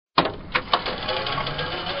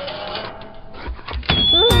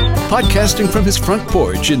podcasting from his front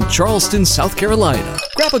porch in Charleston, South Carolina.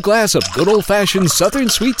 Grab a glass of good old-fashioned Southern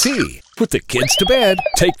sweet tea. Put the kids to bed,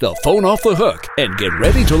 take the phone off the hook, and get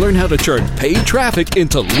ready to learn how to turn paid traffic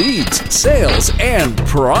into leads, sales, and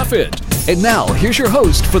profit. And now, here's your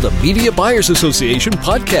host for the Media Buyers Association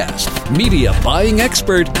podcast, media buying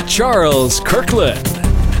expert Charles Kirkland.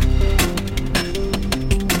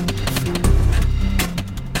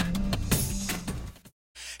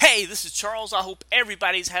 Hey, this is Charles. I hope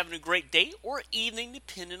everybody's having a great day or evening,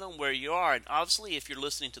 depending on where you are. And obviously, if you're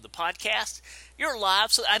listening to the podcast, you're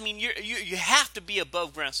live. So, I mean, you have to be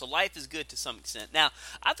above ground. So, life is good to some extent. Now,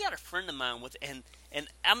 I've got a friend of mine and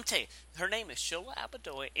I'm going to tell you, her name is Shola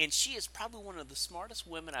Abadoy, and she is probably one of the smartest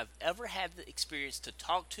women I've ever had the experience to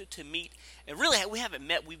talk to meet. And really, we haven't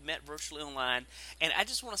met. We've met virtually online. And I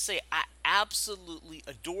just want to say I absolutely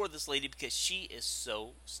adore this lady because she is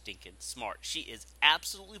so stinking smart. She is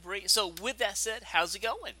absolutely brilliant. So with that said, how's it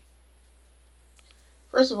going?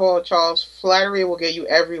 First of all, Charles, flattery will get you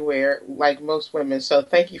everywhere, like most women. So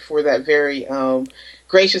thank you for that very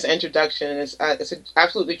gracious introduction. It's an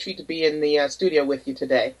absolutely treat to be in the studio with you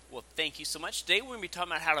today. Well, thank you so much. Today we're going to be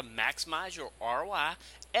talking about how to maximize your ROI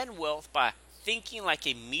and wealth by thinking like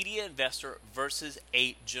a media investor versus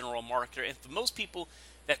a general marketer. And for most people,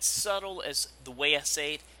 that's subtle as the way I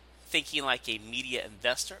say it. Thinking like a media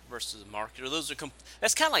investor versus a marketer.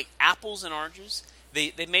 That's kind of like apples and oranges.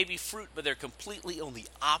 They may be fruit, but they're completely on the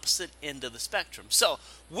opposite end of the spectrum. So,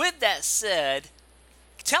 with that said,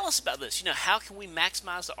 tell us about this. How can we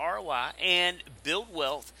maximize the ROI and build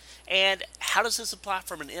wealth? And how does this apply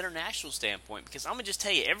from an international standpoint? Because I'm going to just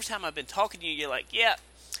tell you, every time I've been talking to you, you're like, yeah,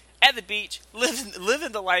 at the beach,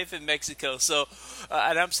 living the life in Mexico. So,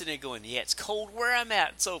 and I'm sitting there going, yeah, it's cold where I'm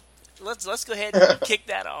at. So, let's go ahead and kick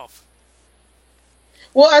that off.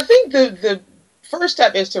 Well, I think the first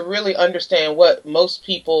step is to really understand what most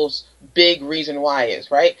people's big reason why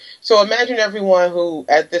is, right? So imagine everyone who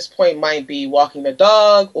at this point might be walking the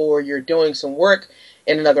dog, or you're doing some work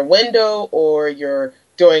in another window, or you're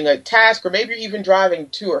doing a task, or maybe you're even driving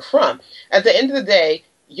to or from. At the end of the day,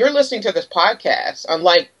 you're listening to this podcast,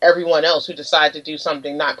 unlike everyone else who decided to do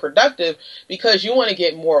something not productive because you want to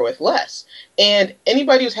get more with less. And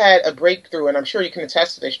anybody who's had a breakthrough, and I'm sure you can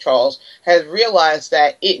attest to this, Charles, has realized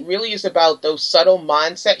that it really is about those subtle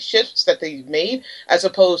mindset shifts that they've made, as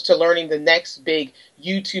opposed to learning the next big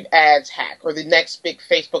YouTube ads hack, or the next big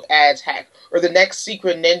Facebook ads hack, or the next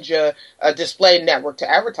secret ninja display network to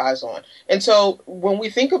advertise on. And so when we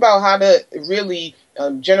think about how to really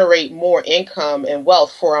generate more income and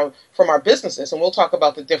wealth from our businesses, and we'll talk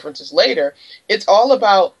about the differences later, it's all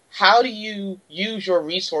about how do you use your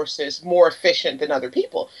resources more efficient than other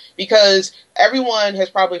people? Because everyone has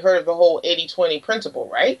probably heard of the whole 80-20 principle,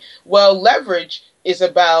 right? Well, leverage is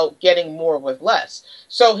about getting more with less.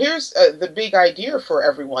 So here's the big idea for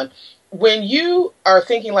everyone. When you are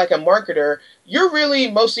thinking like a marketer, you're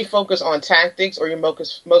really mostly focused on tactics, or you're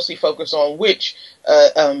mostly focused on which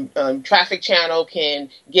traffic channel can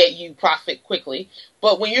get you profit quickly.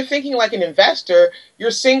 But when you're thinking like an investor,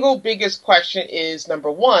 your single biggest question is,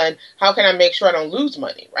 number one, how can I make sure I don't lose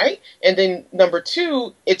money, right? And then number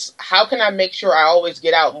two, it's how can I make sure I always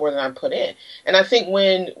get out more than I put in? And I think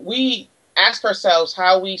when we ask ourselves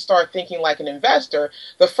how we start thinking like an investor,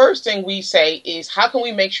 the first thing we say is, how can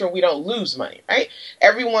we make sure we don't lose money, right?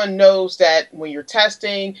 Everyone knows that when you're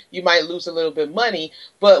testing, you might lose a little bit of money,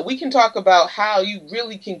 but we can talk about how you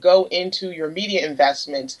really can go into your media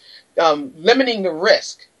investments, limiting the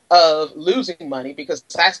risk of losing money, because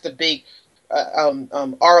that's the big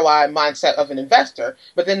ROI mindset of an investor.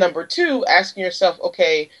 But then number two, asking yourself,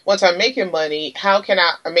 okay, once I'm making money, how can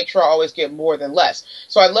I make sure I always get more than less?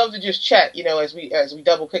 So I'd love to just chat, as we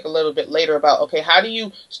double click a little bit later about, okay, how do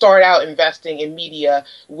you start out investing in media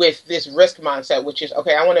with this risk mindset, which is,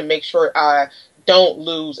 okay, I want to make sure I don't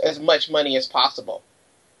lose as much money as possible.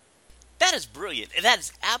 That is brilliant. That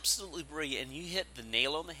is absolutely brilliant. And you hit the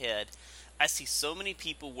nail on the head. I see so many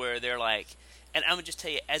people where they're like, and I'm going to just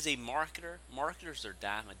tell you, as a marketer, marketers are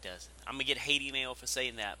dime a dozen. I'm going to get hate email for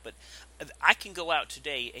saying that, but I can go out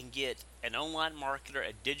today and get an online marketer,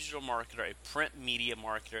 a digital marketer, a print media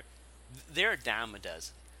marketer. They're a dime a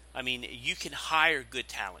dozen. I mean, you can hire good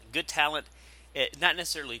talent. Good talent, not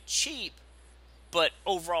necessarily cheap, but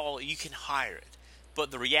overall you can hire it.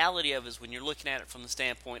 But the reality of it is, when you're looking at it from the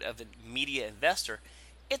standpoint of a media investor,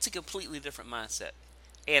 it's a completely different mindset.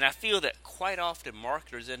 And I feel that quite often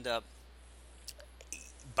marketers end up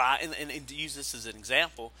and to use this as an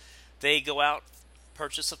example, they go out,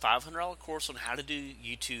 purchase a $500 course on how to do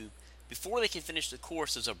YouTube. Before they can finish the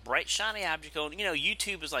course, there's a bright, shiny object on.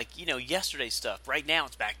 YouTube is like, yesterday's stuff. Right now,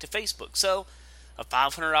 it's back to Facebook. So a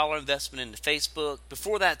 $500 investment into Facebook.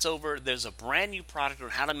 Before that's over, there's a brand new product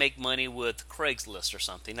on how to make money with Craigslist or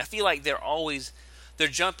something. I feel like they're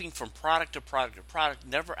jumping from product to product to product,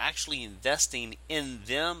 never actually investing in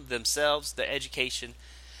themselves, their education.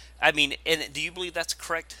 I mean, and do you believe that's a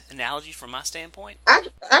correct analogy from my standpoint?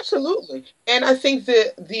 Absolutely. And I think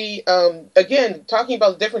that again, talking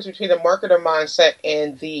about the difference between the marketer mindset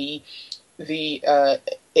and the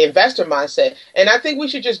investor mindset. And I think we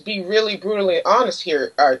should just be really brutally honest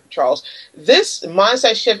here, Charles. This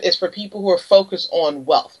mindset shift is for people who are focused on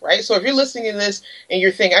wealth, right? So if you're listening to this and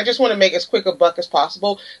you're thinking, I just want to make as quick a buck as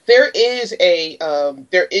possible, there is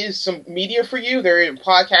some media for you, there is a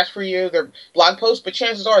podcast for you, there are blog posts, but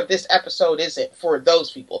chances are this episode isn't for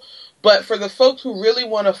those people. But for the folks who really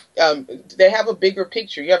want to, they have a bigger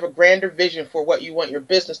picture. You have a grander vision for what you want your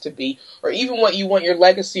business to be, or even what you want your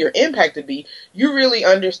legacy or impact to be. You really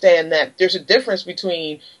understand that there's a difference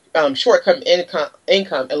between short-term income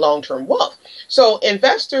and long-term wealth. So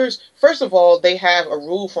investors, first of all, they have a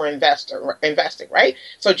rule for investing, right?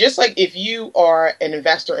 So just like if you are an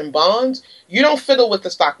investor in bonds, you don't fiddle with the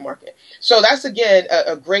stock market. So that's, again,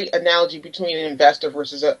 a great analogy between an investor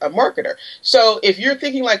versus a marketer. So if you're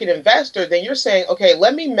thinking like an investor, then you're saying, okay,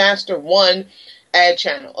 let me master one ad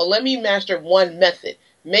channel, or let me master one method.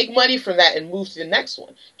 Make money from that and move to the next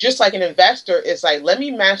one. Just like an investor is like, let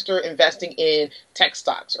me master investing in tech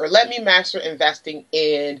stocks, or let me master investing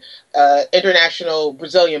in international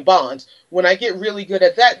Brazilian bonds. When I get really good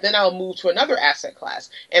at that, then I'll move to another asset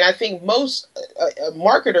class. And I think most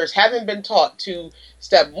marketers haven't been taught to,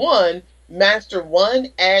 step one, master one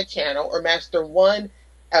ad channel or master one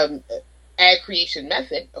ad creation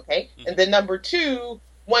method, okay? Mm-hmm. And then number two,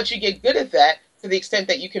 once you get good at that, to the extent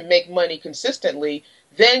that you can make money consistently,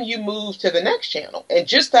 then you move to the next channel. And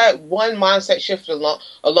just that one mindset shift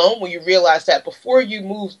alone, when you realize that before you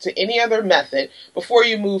move to any other method, before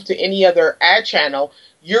you move to any other ad channel,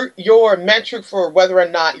 your metric for whether or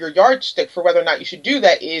not, your yardstick for whether or not you should do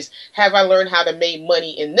that is, have I learned how to make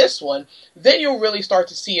money in this one? Then you'll really start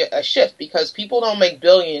to see a shift, because people don't make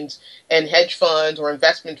billions in hedge funds or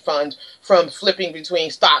investment funds from flipping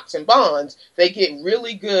between stocks and bonds. They get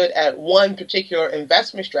really good at one particular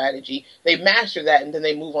investment strategy. They master that, and then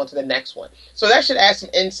they move on to the next one. So that should add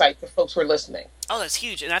some insight to folks who are listening. Oh, that's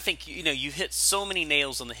huge. And I think, you hit so many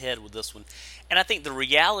nails on the head with this one. And I think the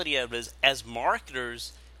reality of it is, as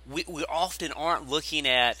marketers, we often aren't looking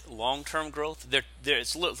at long-term growth.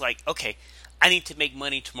 It looks like, okay, I need to make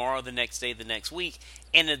money tomorrow, the next day, the next week.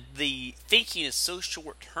 And the thinking is so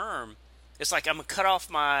short-term. It's like I'm going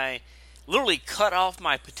to literally cut off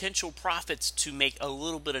my potential profits to make a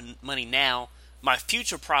little bit of money now. My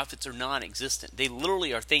future profits are non-existent. They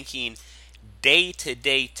literally are thinking day to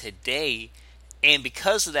day to day. And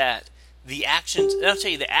because of that, I'll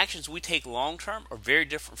tell you, the actions we take long-term are very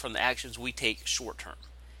different from the actions we take short-term.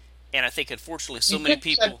 And I think, unfortunately, so many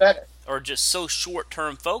people are just so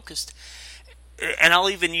short-term focused. And I'll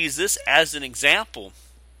even use this as an example.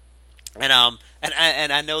 And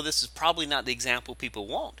I know this is probably not the example people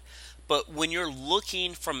want. But when you're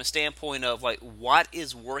looking from a standpoint of, like, what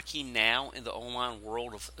is working now in the online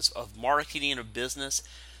world of marketing or business,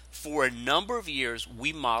 for a number of years,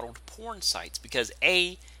 we modeled porn sites because,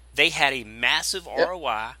 A, they had a massive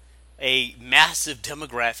ROI, a massive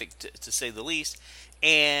demographic, to say the least.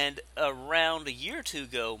 And around a year or two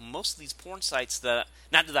ago, most of these porn sites not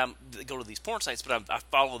that I go to these porn sites, but I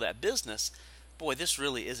follow that business. Boy, this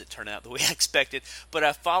really isn't turning out the way I expected. But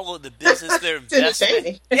I follow the business, their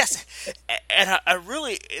investment. Yes, and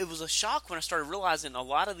it was a shock when I started realizing a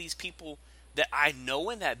lot of these people that I know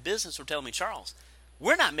in that business were telling me, Charles,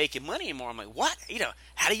 we're not making money anymore. I'm like, what?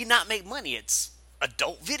 How do you not make money? It's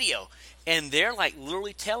adult video. And they're like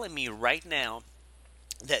literally telling me right now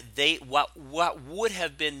that what would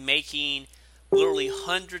have been making literally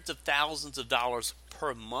hundreds of thousands of dollars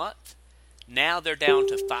per month, now they're down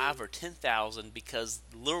to 5,000 or 10,000, because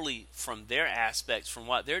literally from their aspects, from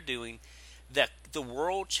what they're doing, that the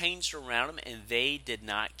world changed around them and they did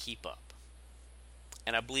not keep up.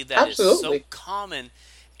 And I believe that Absolutely. Is so common.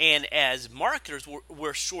 And as marketers,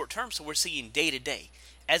 we're short term, so we're seeing day to day.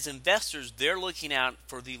 As investors, they're looking out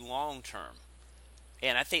for the long term.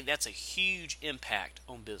 And I think that's a huge impact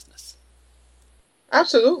on business.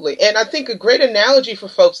 Absolutely. And I think a great analogy for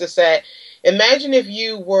folks is that, imagine if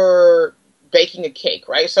you were baking a cake,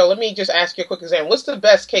 right? So let me just ask you a quick example. What's the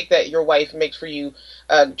best cake that your wife makes for you,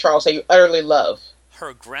 Charles, that you utterly love?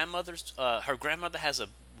 Her grandmother has a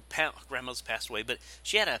pound, grandmother's passed away, but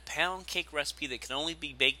she had a pound cake recipe that can only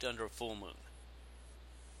be baked under a full moon.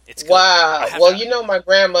 It's good. I Wow. have Well, had it. my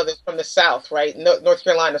grandmother's from the South, right? North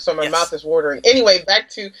Carolina, so my mouth Yes. is watering. Anyway, back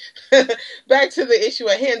to back to the issue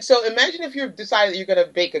at hand. So imagine if you decide that you're going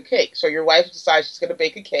to bake a cake. So your wife decides she's going to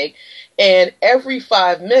bake a cake, and every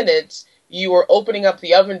 5 minutes you are opening up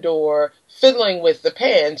the oven door, fiddling with the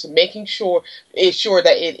pans, making sure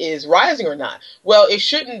that it is rising or not. Well, it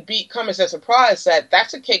shouldn't come as a surprise that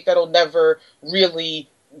that's a cake that'll never really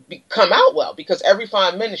come out well, because every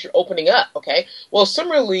 5 minutes you're opening up. Okay. Well,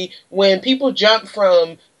 similarly, when people jump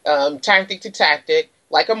from tactic to tactic,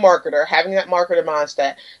 like a marketer, having that marketer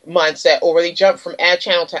mindset, or where they jump from ad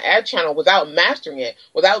channel to ad channel without mastering it,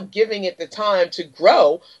 without giving it the time to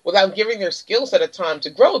grow, without giving their skill set a time to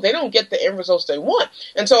grow, they don't get the end results they want.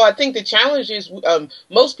 And so I think the challenge is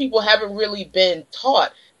most people haven't really been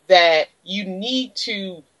taught that you need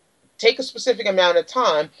to take a specific amount of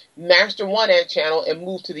time, master one ad channel, and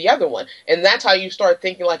move to the other one. And that's how you start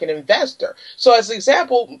thinking like an investor. So as an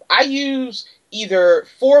example, I use either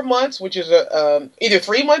 4 months, which is either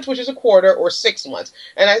 3 months, which is a quarter, or 6 months.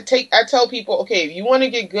 And I tell people, okay, if you want to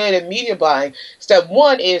get good at media buying, step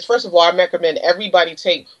one is, first of all, I recommend everybody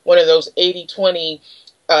take one of those 80-20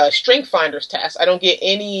 strength finders tests. I don't get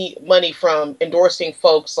any money from endorsing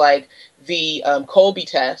folks like the Colby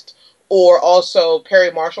test, or also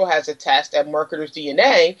Perry Marshall has a test at Marketer's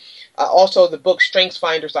DNA. Also, the book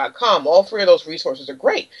StrengthsFinders.com. All three of those resources are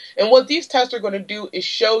great. And what these tests are going to do is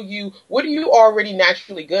show you what are you already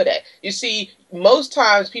naturally good at. You see, most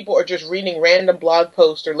times people are just reading random blog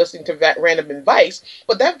posts or listening to random advice,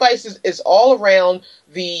 but that advice is all around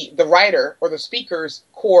the writer or the speaker's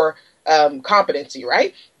core competency,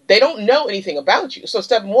 right? They don't know anything about you. So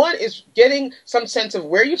step one is getting some sense of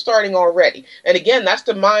where you're starting already. And again, that's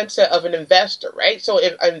the mindset of an investor, right? So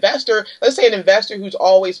if an investor, let's say an investor who's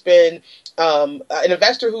always been an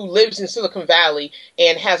investor who lives in Silicon Valley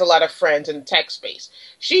and has a lot of friends in the tech space,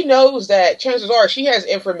 she knows that chances are she has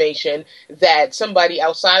information that somebody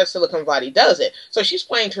outside of Silicon Valley doesn't. So she's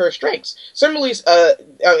playing to her strengths. Similarly,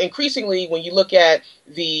 increasingly, when you look at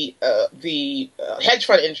the hedge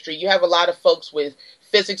fund industry, you have a lot of folks with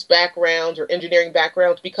physics backgrounds or engineering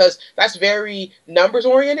backgrounds, because that's very numbers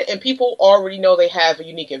oriented and people already know they have a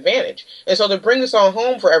unique advantage. And so to bring this on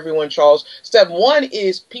home for everyone, Charles, step one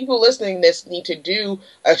is people listening to this need to do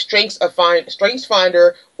a strengths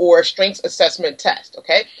finder or a strengths assessment test.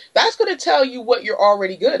 Okay, that's going to tell you what you're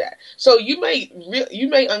already good at. So you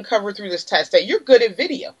may uncover through this test that you're good at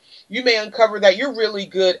video. You may uncover that you're really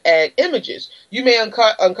good at images. You may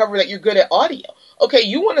uncover that you're good at audio. Okay,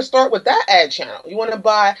 you want to start with that ad channel. You want to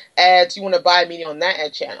buy ads, you want to buy media on that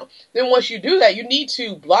ad channel. Then once you do that, you need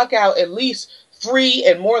to block out at least 3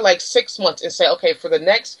 and more like 6 months and say, okay, for the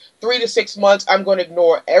next 3 to 6 months, I'm going to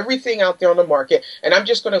ignore everything out there on the market, and I'm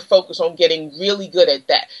just going to focus on getting really good at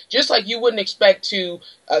that. Just like you wouldn't expect to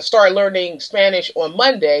start learning Spanish on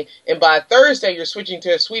Monday, and by Thursday you're switching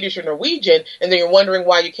to Swedish or Norwegian, and then you're wondering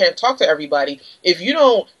why you can't talk to everybody. If you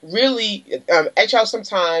don't really etch out some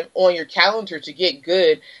time on your calendar to get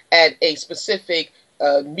good at a specific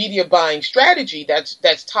media buying strategy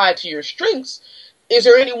that's tied to your strengths, is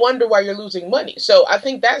there any wonder why you're losing money? So I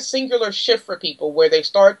think that singular shift for people where they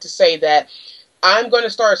start to say that I'm going to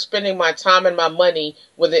start spending my time and my money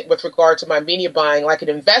with regard to my media buying like an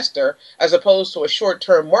investor, as opposed to a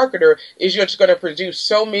short-term marketer, is just going to produce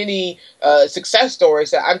so many success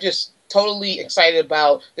stories that I'm just totally excited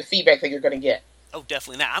about the feedback that you're going to get. Oh,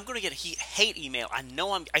 definitely. Now, I'm going to get a hate email. I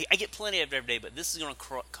know I get plenty of it every day, but this is going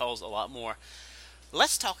to cause a lot more.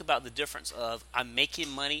 Let's talk about the difference of I'm making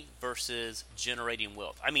money versus generating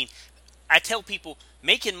wealth. I mean, I tell people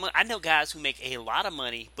making money. I know guys who make a lot of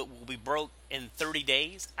money but will be broke in 30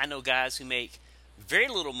 days. I know guys who make very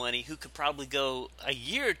little money who could probably go a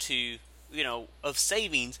year or two, of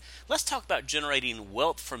savings. Let's talk about generating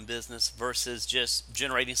wealth from business versus just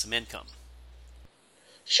generating some income.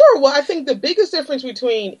 Sure. Well, I think the biggest difference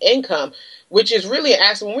between income, which is really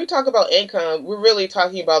when we talk about income, we're really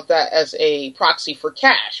talking about that as a proxy for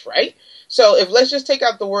cash, right? So if let's just take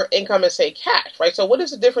out the word income and say cash, right? So what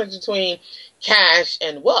is the difference between cash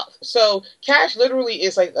and wealth? So cash literally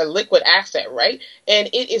is like a liquid asset, right? And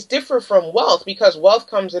it is different from wealth because wealth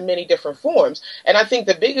comes in many different forms. And I think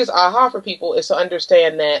the biggest aha for people is to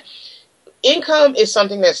understand that income is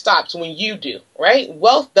something that stops when you do, right?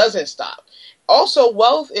 Wealth doesn't stop. Also,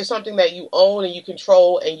 wealth is something that you own and you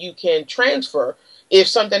control and you can transfer if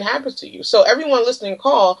something happens to you. So everyone listening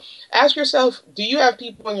call, ask yourself, do you have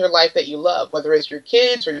people in your life that you love, whether it's your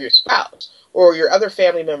kids or your spouse or your other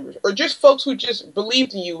family members or just folks who just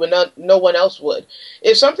believed in you when no one else would?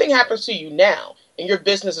 If something happens to you now and your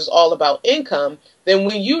business is all about income, then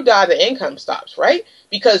when you die, the income stops, right?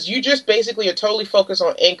 Because you just basically are totally focused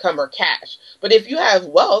on income or cash. But if you have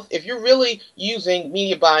wealth, if you're really using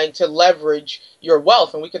media buying to leverage your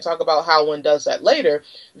wealth, and we can talk about how one does that later,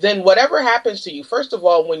 then whatever happens to you, first of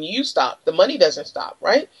all, when you stop, the money doesn't stop,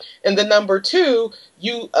 right? And then number two,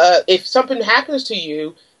 if something happens to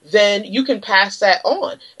you, then you can pass that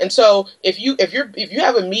on. And so if you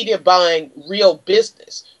have a media buying real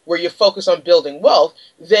business where you're focused on building wealth,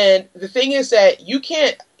 then the thing is that you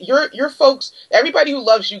can't, your folks, everybody who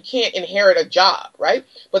loves you can't inherit a job, right?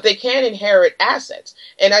 But they can inherit assets.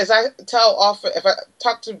 And as I tell often, if I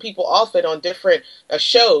talk to people often on different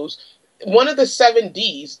shows, one of the 7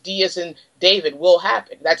 Ds, D as in David, will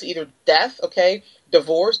happen. That's either death, okay,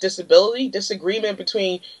 divorce, disability, disagreement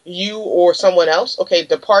between you or someone else, okay,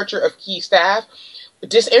 departure of key staff,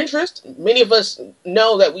 disinterest. Many of us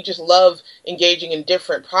know that we just love engaging in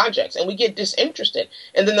different projects and we get disinterested.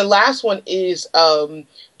 And then the last one is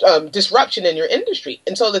disruption in your industry.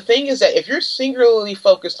 And so the thing is that if you're singularly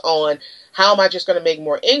focused on how am I just going to make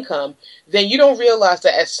more income, then you don't realize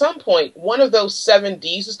that at some point, one of those 7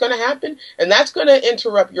 Ds is going to happen, and that's going to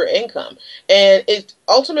interrupt your income. And it's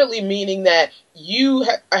ultimately meaning that you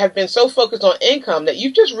have been so focused on income that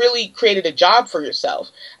you've just really created a job for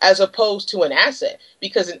yourself as opposed to an asset,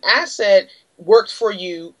 because an asset works for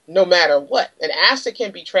you no matter what. An asset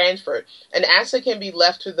can be transferred. An asset can be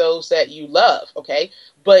left to those that you love, okay?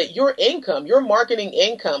 But your income, your marketing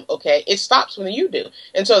income, okay, it stops when you do.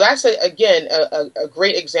 And so that's, again, a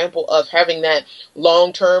great example of having that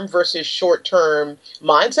long-term versus short-term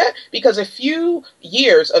mindset, because a few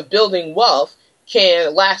years of building wealth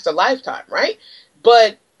can last a lifetime, right?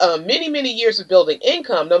 But many, many years of building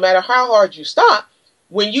income, no matter how hard you stop,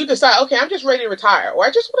 when you decide, okay, I'm just ready to retire, or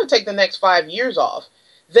I just want to take the next 5 years off,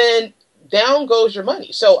 then down goes your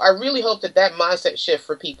money. So I really hope that that mindset shift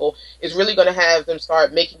for people is really going to have them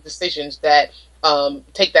start making decisions that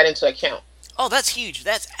take that into account. Oh, that's huge.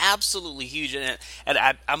 That's absolutely huge. And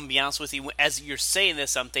I'm going to be honest with you, as you're saying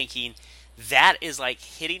this, I'm thinking that is like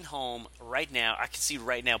hitting home right now. I can see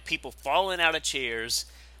right now people falling out of chairs,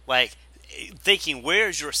 like thinking,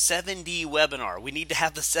 where's your 7D webinar? We need to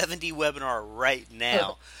have the 7D webinar right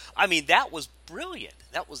now. I mean, that was brilliant.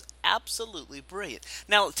 That was absolutely brilliant.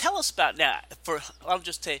 Now, tell us about that. I'll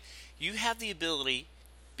just tell you, you have the ability,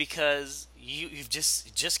 because you've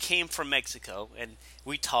just came from Mexico, and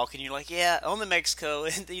we talk, and you're like, yeah, on the Mexico,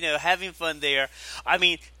 and having fun there. I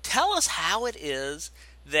mean, tell us how it is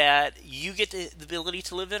that you get the ability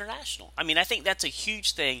to live international. I mean, I think that's a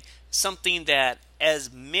huge thing, something that,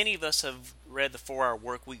 as many of us have read the 4-Hour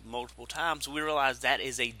Workweek multiple times, we realize that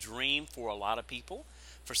is a dream for a lot of people.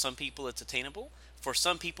 For some people, it's attainable. For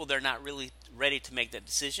some people, they're not really ready to make that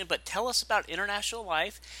decision. But tell us about international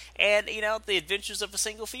life and, the adventures of a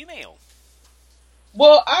single female.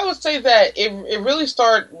 Well, I would say that it really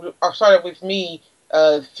started with me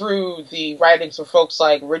through the writings of folks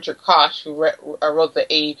like Richard Koch, who wrote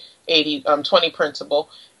the 80-20 principle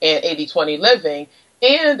and 80-20 living,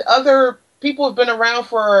 and other people have been around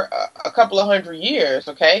for a couple of 100 years,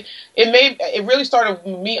 okay? It really started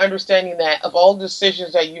with me understanding that of all the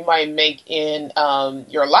decisions that you might make in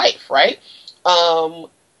your life, right?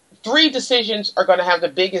 3 decisions are going to have the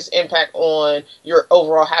biggest impact on your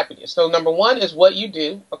overall happiness. So number 1 is what you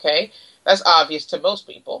do, okay? That's obvious to most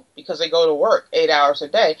people because they go to work 8 hours a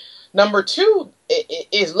day. Number 2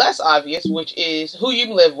 is less obvious, which is who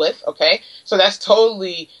you live with, okay? So that's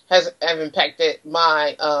totally have impacted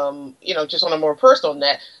my, just on a more personal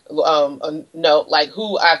note, like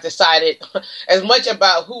who I've decided, as much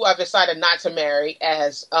about who I've decided not to marry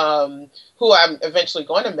as who I'm eventually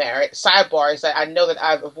going to marry. Sidebar is that I know that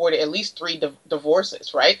I've avoided at least 3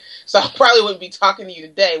 divorces, right? So I probably wouldn't be talking to you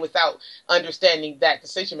today without understanding that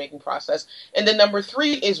decision-making process. And then number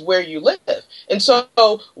 3 is where you live. And so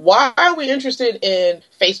why are we interested in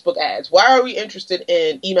Facebook ads? Why are we interested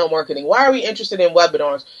in email marketing? Why are we interested in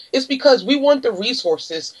webinars? It's because we want the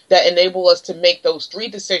resources that enable us to make those 3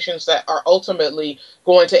 decisions that are ultimately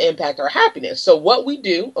going to impact our happiness. So what we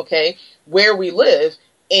do, okay, where we live,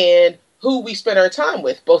 and who we spend our time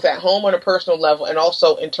with, both at home on a personal level and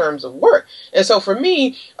also in terms of work. And so for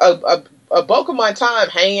me, a bulk of my time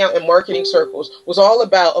hanging out in marketing circles was all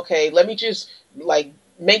about, okay, let me just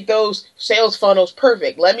make those sales funnels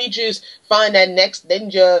perfect. Let me just find that next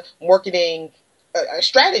ninja marketing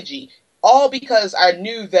strategy, all because I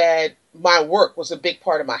knew that my work was a big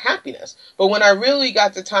part of my happiness. But when I really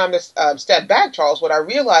got the time to step back, Charles, what I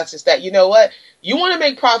realized is that, you know what? You want to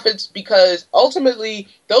make profits because ultimately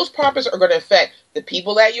those profits are going to affect the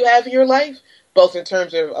people that you have in your life, both in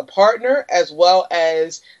terms of a partner as well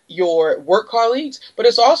as your work colleagues, but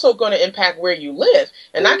it's also going to impact where you live.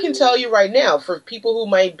 And I can tell you right now, for people who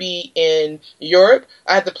might be in Europe,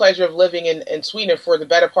 I had the pleasure of living in Sweden for the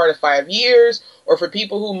better part of 5 years, or for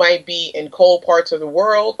people who might be in cold parts of the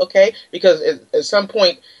world, okay, because at some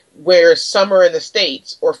point, where summer in the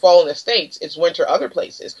States or fall in the States, it's winter other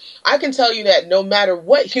places. I can tell you that no matter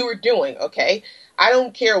what you are doing, okay, I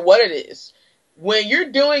don't care what it is, when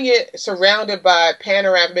you're doing it surrounded by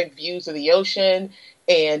panoramic views of the ocean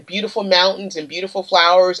and beautiful mountains and beautiful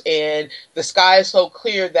flowers, and the sky is so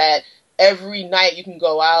clear that every night you can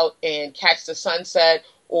go out and catch the sunset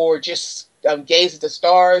or just gaze at the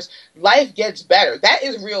stars, life gets better. That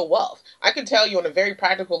is real wealth. I can tell you on a very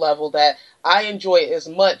practical level that I enjoy as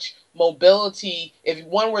much mobility, if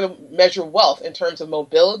one were to measure wealth in terms of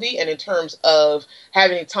mobility and in terms of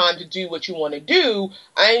having time to do what you want to do,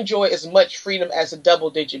 I enjoy as much freedom as a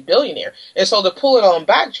double-digit billionaire. And so to pull it on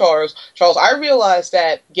back, Charles, I realized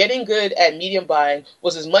that getting good at medium buying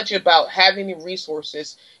was as much about having the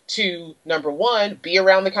resources to, number one, be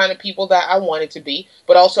around the kind of people that I wanted to be,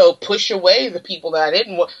 but also push away the people that I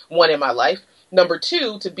didn't want in my life. Number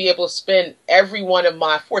two, to be able to spend every one of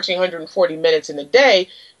my 1,440 minutes in a day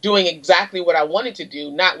doing exactly what I wanted to do,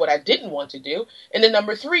 not what I didn't want to do. And then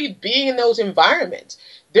number three, being in those environments.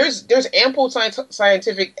 There's ample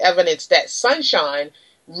scientific evidence that sunshine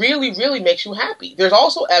really, really makes you happy. There's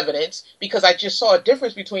also evidence, because I just saw a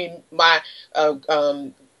difference between my,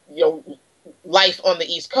 life on the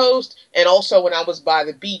East Coast and also when I was by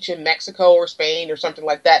the beach in Mexico or Spain or something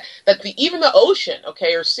like that, that even the ocean,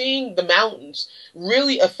 okay, or seeing the mountains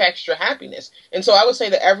really affects your happiness. And so I would say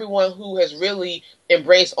that everyone who has really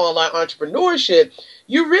embraced online entrepreneurship,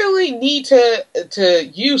 you really need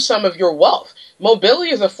to use some of your wealth.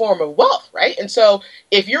 Mobility is a form of wealth, right? And so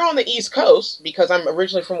if you're on the East Coast, because I'm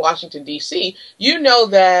originally from Washington, D.C., you know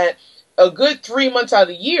that a good 3 months out of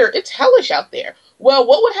the year, it's hellish out there. Well,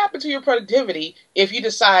 what would happen to your productivity if you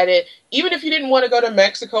decided, even if you didn't want to go to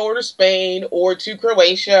Mexico or to Spain or to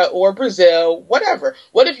Croatia or Brazil, whatever,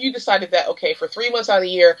 what if you decided that, okay, for 3 months out of the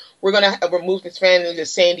year, we're going to move this family to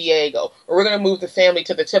San Diego, or we're going to move the family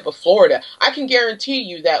to the tip of Florida? I can guarantee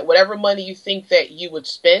you that whatever money you think that you would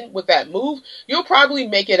spend with that move, you'll probably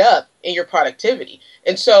make it up in your productivity.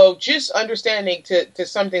 And so just understanding to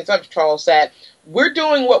sum things up, Charles, that we're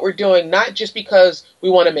doing what we're doing not just because we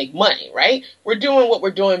want to make money, right? We're doing what we're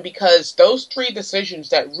doing because those three decisions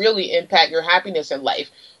that really impact your happiness in life,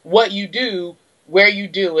 what you do, where you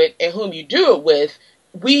do it, and whom you do it with,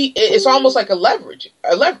 it's almost like a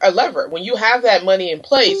lever. When you have that money in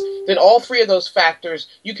place, then all three of those factors,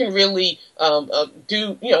 you can really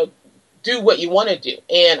do what you want to do.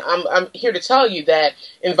 And I'm here to tell you that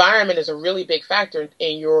environment is a really big factor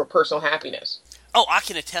in your personal happiness. Oh, I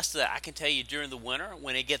can attest to that. I can tell you during the winter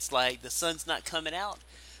when it gets like the sun's not coming out,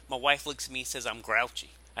 my wife looks at me and says I'm grouchy.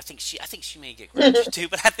 I think she may get grouchy too,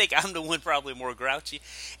 but I think I'm the one probably more grouchy.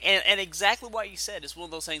 And exactly what you said is one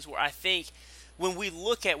of those things where I think when we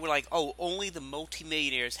look at, we're like, oh, only the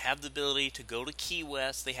multimillionaires have the ability to go to Key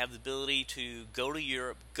West. They have the ability to go to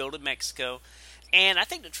Europe, go to Mexico. And I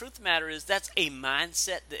think the truth of the matter is that's a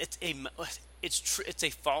mindset.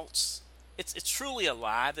 It's truly a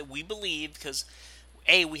lie that we believe because,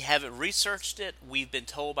 A, we haven't researched it. We've been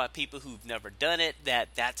told by people who've never done it that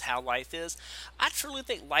that's how life is. I truly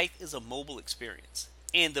think life is a mobile experience.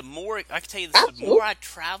 And the more, I can tell you this, the more I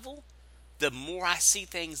travel, the more I see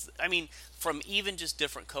things, I mean, from even just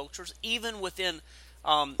different cultures, even within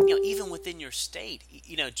your state,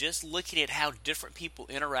 just looking at how different people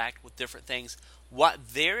interact with different things, what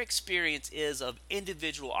their experience is of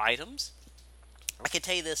individual items. I can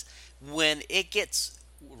tell you this, when it gets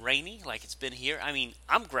rainy, like it's been here, I mean,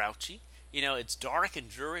 I'm grouchy. It's dark and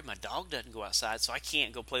dreary. My dog doesn't go outside, so I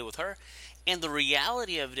can't go play with her. And the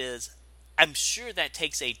reality of it is, I'm sure that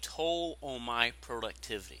takes a toll on my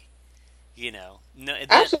productivity.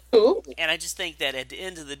 Absolutely. And I just think that at the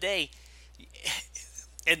end of the day,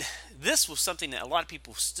 and this was something that a lot of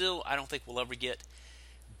people still, I don't think will ever get.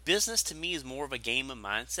 Business to me is more of a game of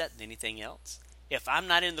mindset than anything else. If I'm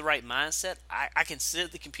not in the right mindset, I can sit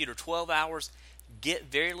at the computer 12 hours, get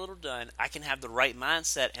very little done. I can have the right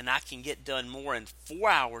mindset, and I can get done more in 4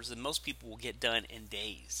 hours than most people will get done in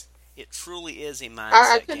days. It truly is a mindset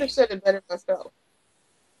I couldn't have said it better myself.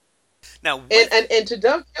 Now, and to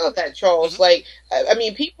dovetail that, Charles, I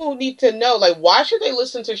mean, people need to know, why should they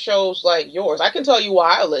listen to shows like yours? I can tell you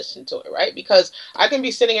why I listen to it, right? Because I can be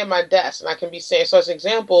sitting at my desk and I can be saying, so as an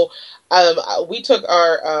example, we took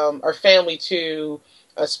our family to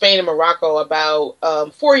Spain and Morocco about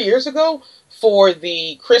 4 years ago for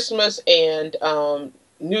the Christmas and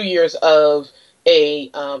New Year's of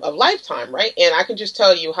Lifetime, right? And I can just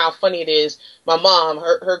tell you how funny it is. My mom,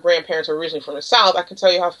 her grandparents are originally from the South. I can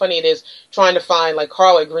tell you how funny it is trying to find like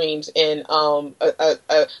collard greens in a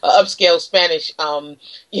upscale Spanish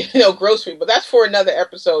grocery. But that's for another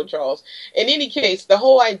episode, Charles. In any case, the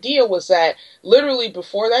whole idea was that literally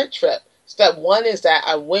before that trip, step one is that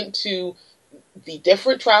I went to the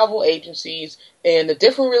different travel agencies and the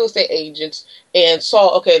different real estate agents and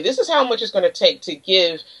saw, okay, this is how much it's going to take to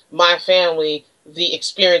give my family the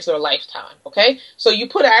experience of a lifetime. Okay, so you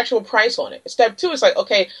put an actual price on it. Step two is like,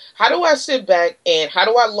 okay, how do I sit back and how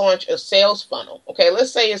do I launch a sales funnel? Okay,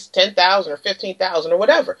 let's say it's 10,000 or 15,000 or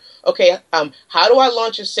whatever. Okay, how do I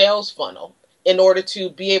launch a sales funnel in order to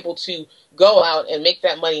be able to go out and make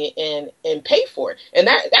that money and pay for it? And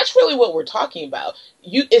that's really what we're talking about.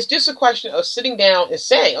 It's just a question of sitting down and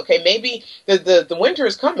saying, okay, maybe the winter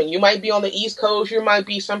is coming. You might be on the East Coast. You might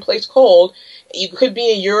be someplace cold. You could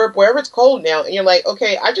be in Europe, wherever it's cold now. And you're like,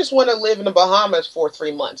 okay, I just want to live in the Bahamas for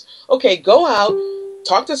 3 months. Okay, go out,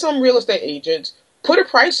 talk to some real estate agents, put a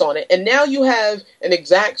price on it, and now you have an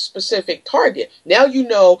exact specific target. Now you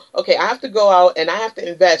know, okay, I have to go out and I have to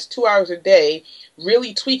invest 2 hours a day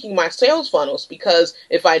really tweaking my sales funnels, because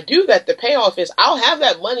if I do that, the payoff is I'll have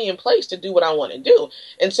that money in place to do what I want to do.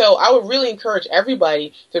 And so I would really encourage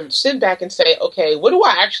everybody to sit back and say, okay, what do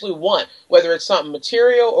I actually want? Whether it's something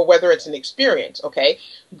material or whether it's an experience, okay?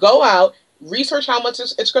 Go out, research how much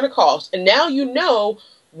it's going to cost, and now you know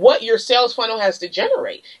what your sales funnel has to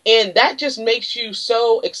generate. And that just makes you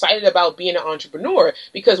so excited about being an entrepreneur,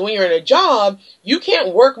 because when you're in a job, you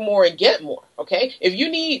can't work more and get more, okay? If you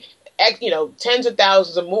need tens of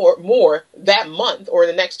thousands of more that month or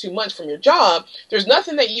the next 2 months from your job, there's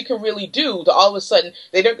nothing that you can really do to all of a sudden,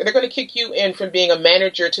 they're going to kick you in from being a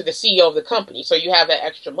manager to the CEO of the company. So you have that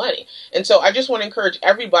extra money. And so I just want to encourage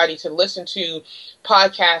everybody to listen to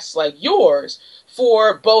podcasts like yours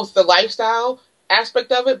for both the lifestyle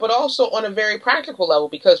aspect of it, but also on a very practical level,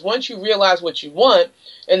 because once you realize what you want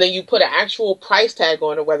and then you put an actual price tag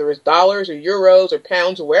on it, whether it's dollars or euros or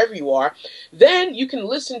pounds or wherever you are, then you can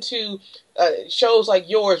listen to shows like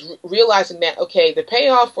yours, realizing that, okay, the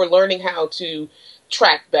payoff for learning how to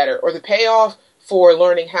track better, or the payoff for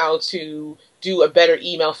learning how to do a better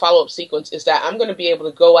email follow-up sequence, is that I'm going to be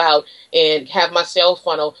able to go out and have my sales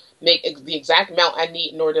funnel make the exact amount I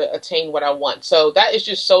need in order to attain what I want. So that is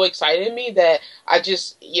just so exciting to me that I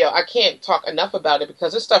just, I can't talk enough about it,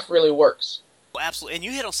 because this stuff really works. Well, absolutely. And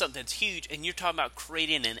you hit on something that's huge, and you're talking about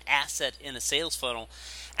creating an asset in a sales funnel.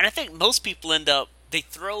 And I think most people end up, they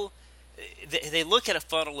look at a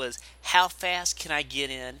funnel as how fast can I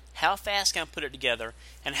get in, how fast can I put it together,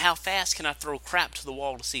 and how fast can I throw crap to the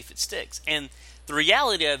wall to see if it sticks. And the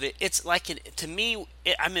reality of it, it's like, to me,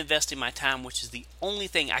 I'm investing my time, which is the only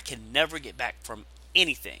thing I can never get back from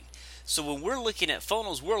anything. So when we're looking at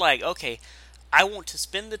funnels, we're like, okay, I want to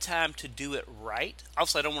spend the time to do it right.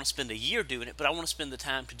 Obviously, I don't want to spend a year doing it, but I want to spend the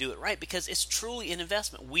time to do it right, because it's truly an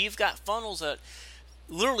investment. We've got funnels that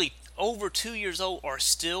literally over 2 years old are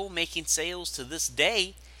still making sales to this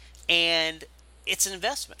day, and it's an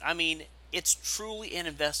investment. I mean, it's truly an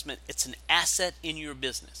investment. It's an asset in your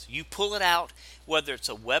business. You pull it out, whether it's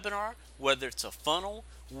a webinar, whether it's a funnel,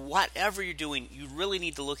 whatever you're doing, you really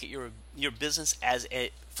need to look at your business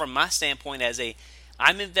from my standpoint,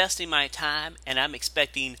 I'm investing my time and I'm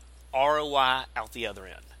expecting ROI out the other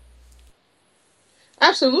end.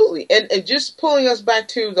 Absolutely. And just pulling us back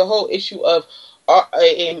to the whole issue of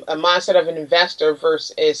a mindset of an investor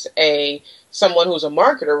versus someone who's a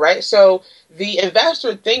marketer, right? So the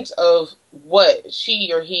investor thinks of what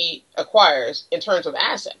she or he acquires in terms of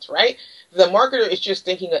assets, right? The marketer is just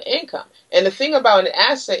thinking of income. And the thing about an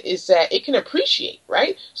asset is that it can appreciate,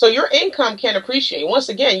 right? So your income can appreciate. Once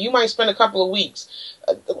again, you might spend a couple of weeks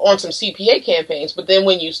on some CPA campaigns, but then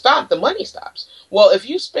when you stop, the money stops. Well, if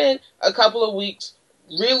you spend a couple of weeks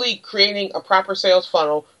really creating a proper sales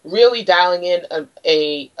funnel, really dialing in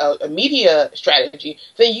a media strategy,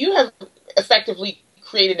 then you have effectively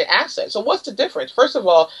created an asset. So what's the difference? First of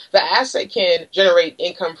all, the asset can generate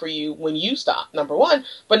income for you when you stop, number one.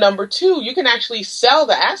 But number two, you can actually sell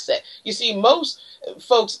the asset. You see, most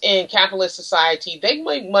folks in capitalist society, they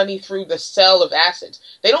make money through the sale of assets.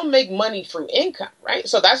 They don't make money through income, right?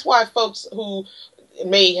 So that's why folks who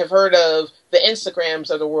may have heard of the Instagrams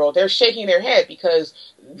of the world, they're shaking their head, because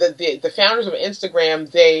the founders of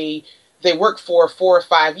Instagram, they worked for 4 or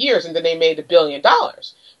 5 years and then they made $1 billion.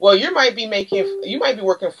 Well, you might be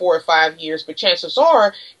working 4 or 5 years, but chances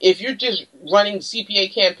are, if you're just running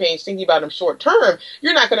CPA campaigns thinking about them short term,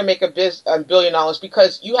 you're not going to make $1 billion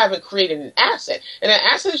because you haven't created an asset. And an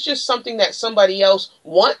asset is just something that somebody else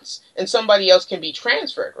wants and somebody else can be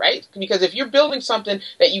transferred, right? Because if you're building something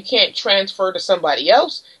that you can't transfer to somebody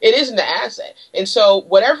else, it isn't an asset. And so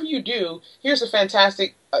whatever you do, here's a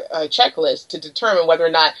fantastic checklist to determine whether or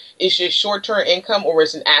not it's just short-term income or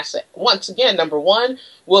it's an asset. Once again, number one,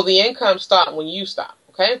 will the income stop when you stop?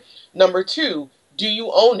 Okay. Number two, do you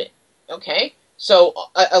own it? Okay. So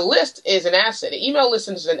a list is an asset. An email list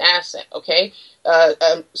is an asset. Okay.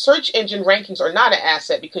 Search engine rankings are not an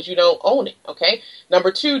asset because you don't own it. Okay.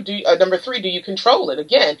 Number three, do you control it?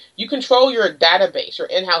 Again, you control your database, your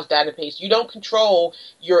in-house database. You don't control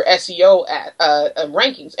your SEO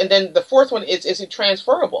rankings. And then the fourth one is it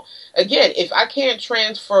transferable? Again, if I can't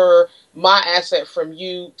transfer my asset from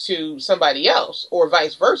you to somebody else or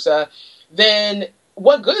vice versa, then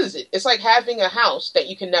what good is it? It's like having a house that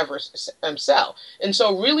you can never sell. And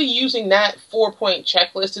so really using that 4-point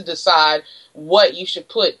checklist to decide what you should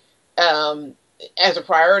put as a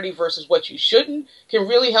priority versus what you shouldn't can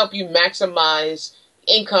really help you maximize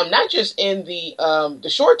income, not just in the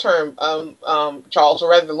short term, Charles, or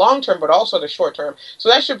rather the long term, but also the short term. So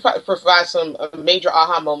that should provide some major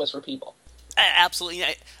aha moments for people. Absolutely.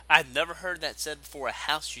 I've never heard that said before, a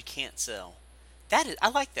house you can't sell. I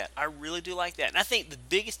like that. I really do like that. And I think the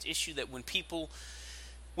biggest issue that when people,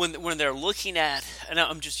 when they're looking at, and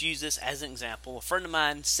I'm just use this as an example, a friend of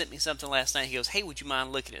mine sent me something last night. He goes, "Hey, would you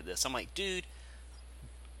mind looking at this?" I'm like, "Dude,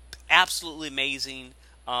 absolutely amazing.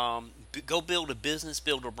 Go build a business,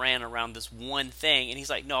 build a brand around this one thing." And he's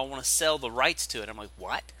like, "No, I want to sell the rights to it." I'm like,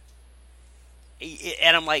 "What?"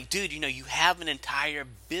 And I'm like, "Dude, you have an entire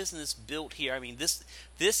business built here. I mean, this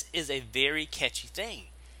is a very catchy thing."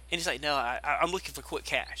 And he's like, "No, I'm looking for quick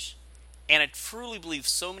cash." And I truly believe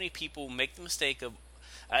so many people make the mistake of,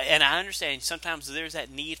 and I understand sometimes there's that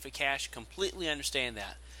need for cash, completely understand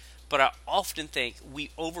that. But I often think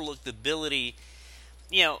we overlook the ability,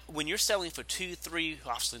 when you're selling for 2, 3,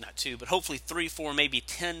 obviously not 2, but hopefully 3, 4, maybe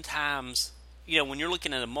 10 times, when you're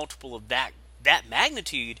looking at a multiple of that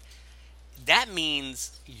magnitude, that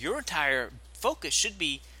means your entire focus should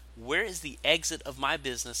be, where is the exit of my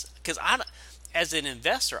business? Because as an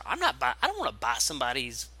investor, I don't want to buy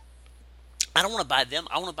somebody's. I don't want to buy them.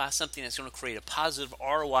 I want to buy something that's going to create a positive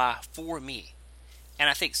ROI for me. And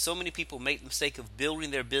I think so many people make the mistake of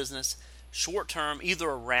building their business short term, either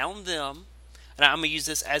around them. And I'm going to use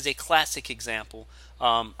this as a classic example.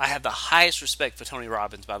 I have the highest respect for Tony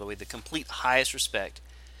Robbins, by the way, the complete highest respect.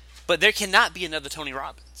 But there cannot be another Tony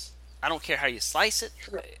Robbins. I don't care how you slice it.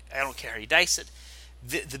 I don't care how you dice it.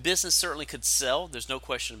 The business certainly could sell. There's no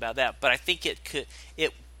question about that. But I think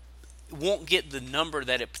it won't get the number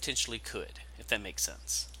that it potentially could, if that makes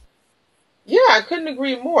sense. Yeah, I couldn't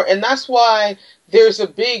agree more. And that's why there's a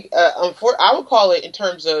big, I would call it, in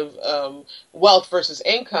terms of wealth versus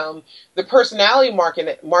income, the personality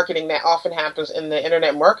marketing that often happens in the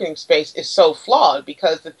internet marketing space is so flawed.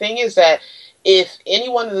 Because the thing is that if any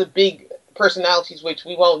one of the big personalities, which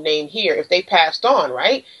we won't name here, if they passed on,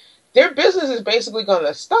 right, their business is basically going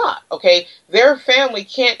to stop, okay? Their family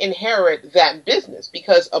can't inherit that business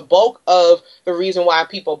because a bulk of the reason why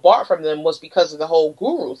people bought from them was because of the whole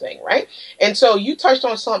guru thing, right? And so you touched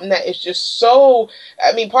on something that is just so,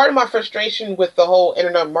 part of my frustration with the whole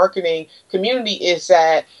internet marketing community is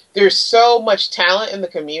that there's so much talent in the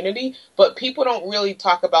community, but people don't really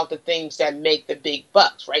talk about the things that make the big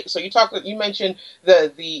bucks, right? So you mentioned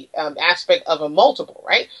the aspect of a multiple,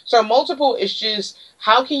 right? So a multiple is just,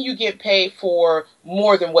 how can you get paid for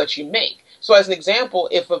more than what you make? So as an example,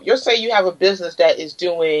 if you say you have a business that is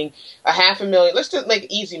doing $500,000, let's just make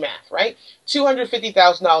easy math, right?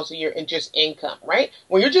 $250,000 a year in just income, right?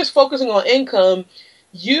 When you're just focusing on income,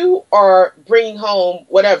 you are bringing home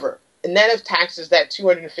whatever, net of taxes, that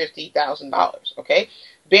 $250,000, okay?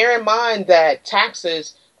 Bear in mind that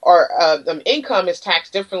taxes are, income is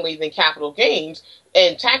taxed differently than capital gains,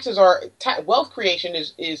 and taxes are, wealth creation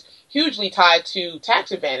is hugely tied to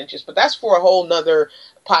tax advantages, but that's for a whole nother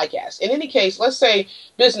podcast. In any case, let's say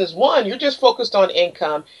business one, you're just focused on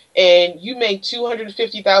income, and you make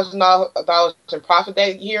 $250,000 in profit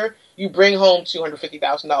that year, you bring home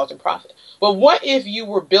 $250,000 in profit. But what if you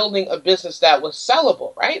were building a business that was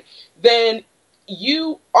sellable, right? Then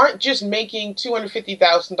you aren't just making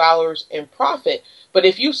 $250,000 in profit, but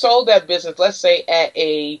if you sold that business, let's say at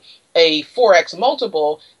a 4x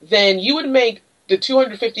multiple, then you would make the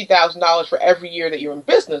 $250,000 for every year that you're in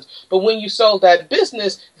business. But when you sold that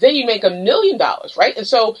business, then you make $1 million, right? And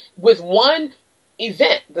so with one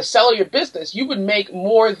event, the sale of your business, you would make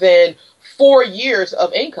more than 4 years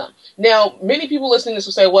of income. Now, many people listening to this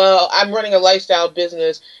will say, well, I'm running a lifestyle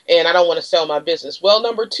business and I don't want to sell my business. Well,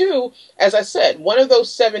 number two, as I said, one of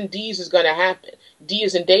those 7 D's is going to happen. D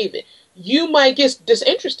is in David. You might get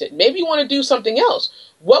disinterested. Maybe you want to do something else.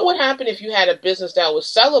 What would happen if you had a business that was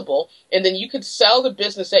sellable and then you could sell the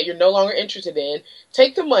business that you're no longer interested in,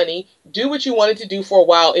 take the money, do what you wanted to do for a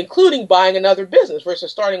while, including buying another business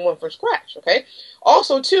versus starting one from scratch, okay?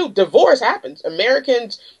 Also, too, divorce happens.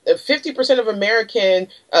 50% of American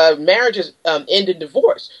marriages end in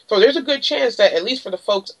divorce. So there's a good chance that, at least for the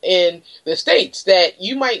folks in the States, that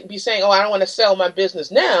you might be saying, oh, I don't want to sell my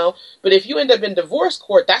business now, but if you end up in divorce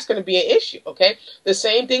court, that's going to be an issue, okay? The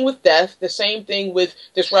same thing with death, the same thing with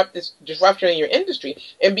disruption in your industry.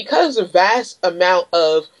 And because the vast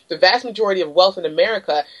majority of wealth in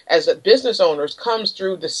America as a business owners comes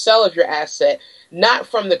through the sale of your asset, not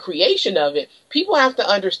from the creation of it, people have to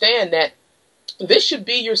understand that this should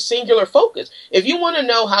be your singular focus. If you want to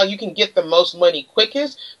know how you can get the most money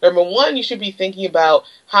quickest, number one, you should be thinking about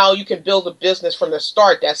how you can build a business from the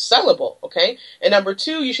start that's sellable, okay? And number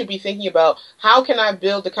two, you should be thinking about how can I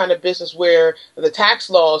build the kind of business where the tax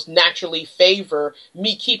laws naturally favor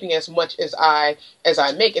me keeping as much as I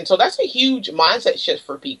make. And so that's a huge mindset shift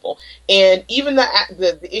for people. And even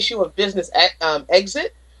the issue of business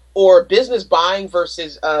exit, or business buying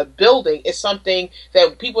versus building, is something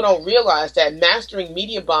that people don't realize, that mastering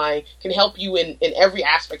media buying can help you in every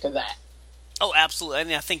aspect of that. Oh, absolutely.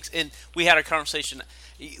 And I think, and we had a conversation,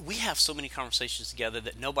 we have so many conversations together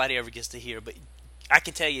that nobody ever gets to hear, but I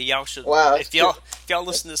can tell you, y'all should, if y'all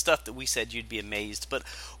listen to stuff that we said, you'd be amazed. But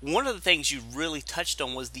one of the things you really touched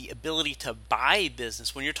on was the ability to buy a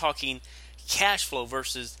business when you're talking cash flow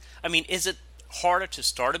versus, I mean, is it harder to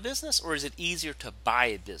start a business or is it easier to buy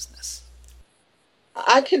a business?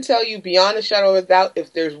 I can tell you beyond a shadow of a doubt,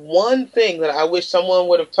 if there's one thing that I wish someone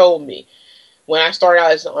would have told me when I started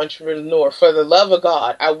out as an entrepreneur, for the love of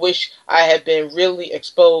God, I wish I had been really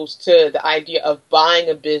exposed to the idea of buying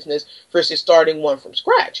a business versus starting one from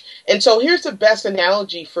scratch. And so here's the best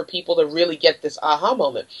analogy for people to really get this aha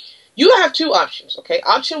moment. You have two options, okay?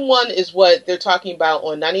 Option one is what they're talking about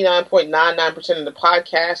on 99.99% of the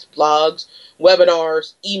podcasts, blogs,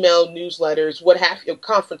 webinars, email, newsletters, what have you,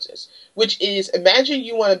 conferences, which is, imagine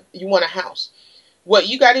you want a house. What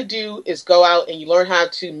you got to do is go out and you learn how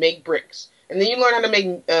to make bricks. And then you learn how to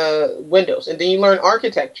make windows, and then you learn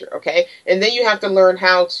architecture, okay? And then you have to learn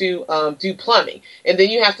how to do plumbing, and then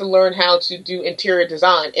you have to learn how to do interior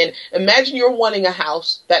design. And imagine you're wanting a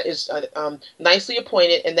house that is nicely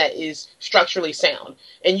appointed and that is structurally sound.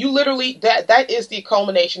 And you literally, that is the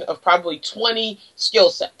culmination of probably 20 skill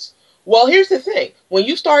sets. Well, here's the thing. When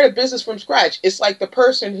you start a business from scratch, it's like the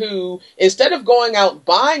person who, instead of going out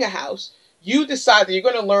buying a house, you decide that you're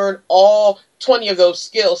going to learn all 20 of those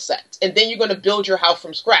skill sets, and then you're going to build your house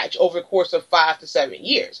from scratch over the course of 5 to 7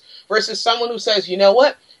 years, versus someone who says, you know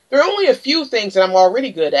what, there are only a few things that I'm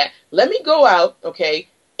already good at. Let me go out, okay,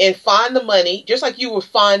 and find the money, just like you would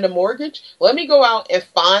find a mortgage. Let me go out and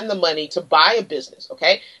find the money to buy a business,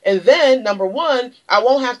 okay? And then, number one, I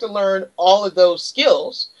won't have to learn all of those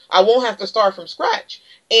skills. I won't have to start from scratch.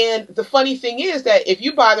 And the funny thing is that if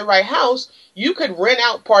you buy the right house, you could rent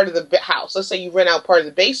out part of the house. Let's say you rent out part of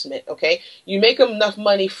the basement, okay? You make enough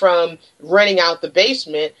money from renting out the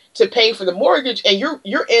basement to pay for the mortgage, and you're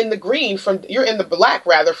in the green you're in the black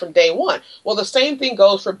rather from day one. Well, the same thing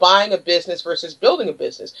goes for buying a business versus building a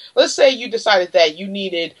business. Let's say you decided that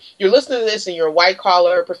you're listening to this and you're a white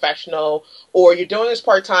collar professional, or you're doing this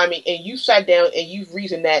part-time, and you sat down and you've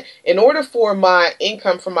reasoned that in order for my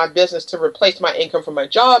income from my business to replace my income from my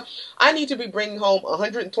job, I need to be bringing home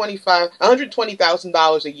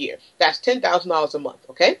 $120,000 a year. That's $10,000 a month,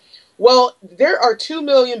 okay? Well, there are 2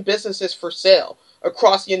 million businesses for sale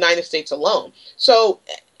across the United States alone. So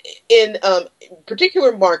in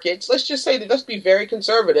particular markets, let's just say that, let's be very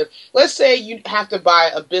conservative. Let's say you have to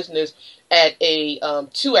buy a business at a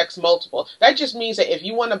 2x multiple. That just means that if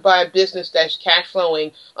you want to buy a business that's cash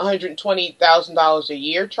flowing $120,000 a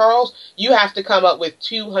year, Charles, you have to come up with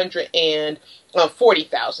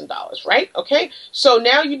 $240,000, right? Okay, so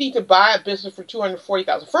now you need to buy a business for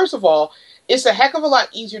 $240,000. First of all, it's a heck of a lot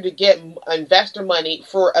easier to get investor money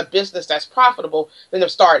for a business that's profitable than a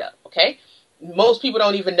startup. Okay. Most people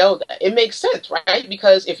don't even know that. It makes sense, right?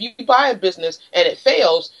 Because if you buy a business and it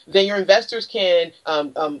fails, then your investors can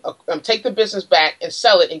take the business back and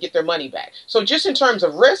sell it and get their money back. So just in terms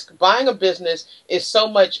of risk, buying a business is so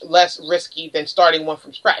much less risky than starting one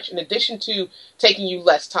from scratch, in addition to taking you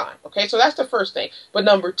less time. Okay, so that's the first thing. But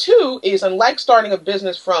number two is, unlike starting a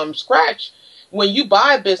business from scratch, when you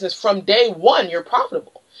buy a business from day one, you're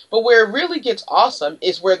profitable. But where it really gets awesome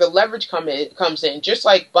is where the leverage comes in, just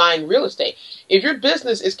like buying real estate. If your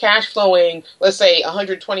business is cash flowing, let's say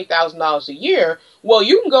 $120,000 a year, well,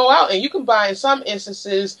 you can go out and you can buy, in some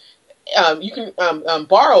instances, you can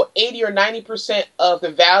borrow 80 or 90% of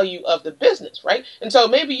the value of the business, right? And so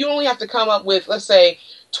maybe you only have to come up with, let's say,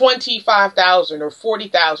 $25,000 or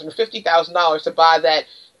 $40,000 or $50,000 to buy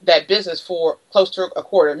that business for close to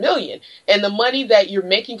 $250,000. And the money that you're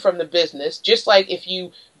making from the business, just like if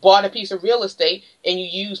you bought a piece of real estate and you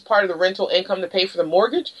use part of the rental income to pay for the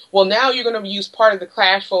mortgage, well, now you're going to use part of the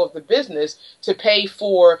cash flow of the business to pay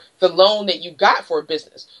for the loan that you got for a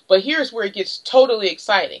business. But here's where it gets totally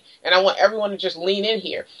exciting, and I want everyone to just lean in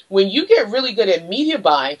here. When you get really good at media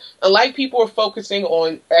buying, unlike people are focusing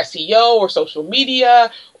on SEO or social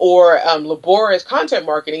media or laborious content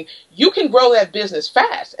marketing, you can grow that business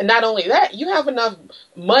fast. And not only that, you have enough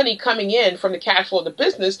money coming in from the cash flow of the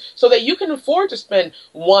business so that you can afford to spend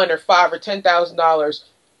 $1,000 or $5,000 or $10,000.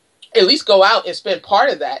 At least go out and spend part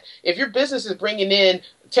of that. If your business is bringing in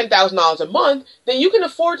 $10,000 a month, then you can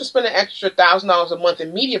afford to spend an extra $1,000 a month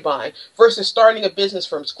in media buying versus starting a business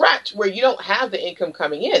from scratch where you don't have the income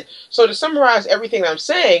coming in. So to summarize everything I'm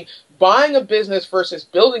saying, buying a business versus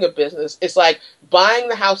building a business is like buying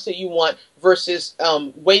the house that you want versus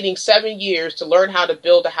waiting 7 years to learn how to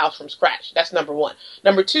build a house from scratch. That's number one.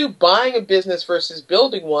 Number two, buying a business versus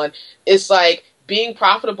building one is like being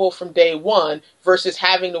profitable from day one versus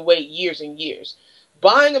having to wait years and years.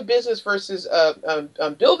 Buying a business versus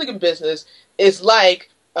building a business is like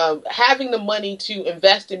having the money to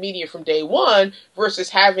invest in media from day one versus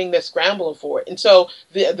having the scrambling for it. And so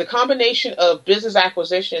the combination of business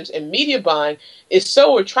acquisitions and media buying is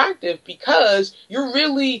so attractive because you're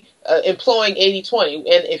really employing 80-20.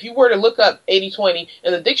 And if you were to look up 80-20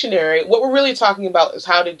 in the dictionary, what we're really talking about is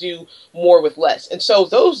how to do more with less. And so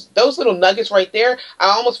those little nuggets right there, I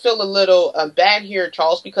almost feel a little bad here,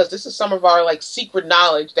 Charles, because this is some of our like secret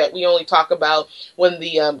knowledge that we only talk about when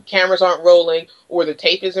the cameras aren't rolling or the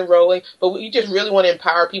tape isn't rolling. But we just really want to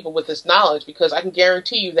empower people with this knowledge because I can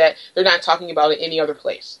guarantee you that they're not talking about it any other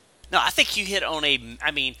place. No, I think you hit on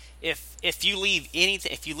I mean, if you leave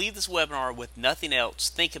anything, if you leave this webinar with nothing else,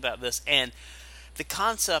 think about this. And the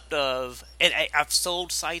concept of, and I've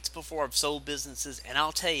sold sites before, I've sold businesses, and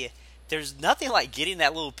I'll tell you, there's nothing like getting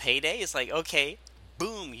that little payday. It's like, okay,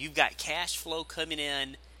 boom, you've got cash flow coming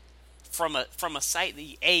in from a site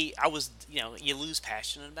that you lose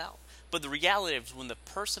passion about. But the reality is when the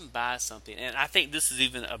person buys something, and I think this is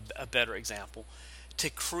even a better example, to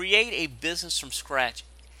create a business from scratch,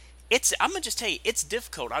 I'm going to just tell you, it's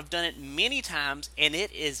difficult. I've done it many times, and it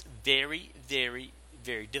is very, very,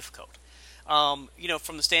 very difficult. From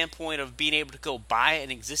the standpoint of being able to go buy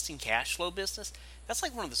an existing cash flow business, that's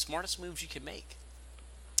like one of the smartest moves you can make.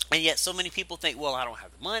 And yet so many people think, well, I don't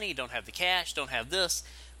have the money, don't have the cash, don't have this.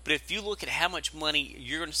 But if you look at how much money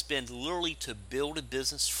you're going to spend literally to build a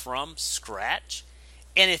business from scratch,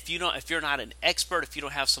 and if you're not an expert, if you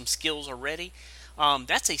don't have some skills already,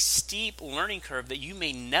 that's a steep learning curve that you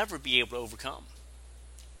may never be able to overcome.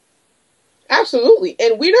 Absolutely.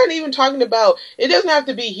 And we're not even talking about, it doesn't have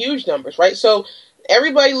to be huge numbers, right? So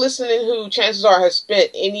everybody listening who chances are has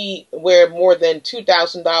spent anywhere more than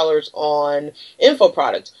 $2,000 on info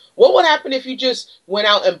products. What would happen if you just went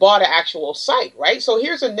out and bought an actual site, right? So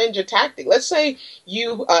here's a ninja tactic. Let's say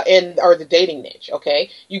you are the dating niche,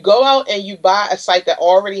 okay? You go out and you buy a site that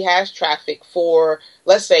already has traffic for,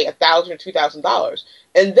 let's say, $1,000 or $2,000.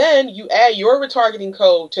 And then you add your retargeting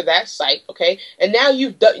code to that site, okay? And now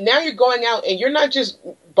you're going out and you're not just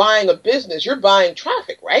buying a business, you're buying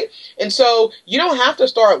traffic, right? And so you don't have to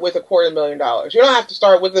start with $250,000. You don't have to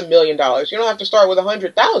start with $1 million. You don't have to start with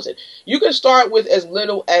 100,000. You can start with as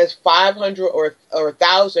little as $500 or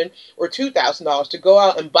 $1,000 or $2,000 to go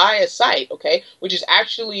out and buy a site, okay? Which is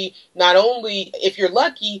actually not only, if you're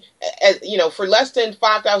lucky, for less than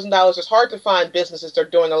 $5,000, it's hard to find businesses that are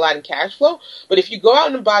doing a lot in cash flow. But if you go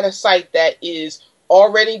out and buy a site that is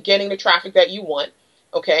already getting the traffic that you want,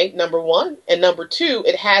 okay, number one. And number two,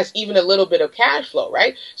 it has even a little bit of cash flow,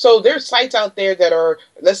 right? So there's sites out there that are,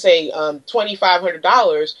 let's say,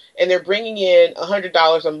 $2,500, and they're bringing in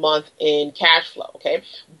 $100 a month in cash flow, okay?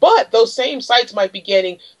 But those same sites might be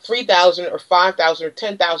getting 3,000 or 5,000 or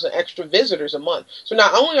 10,000 extra visitors a month. So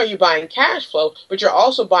not only are you buying cash flow, but you're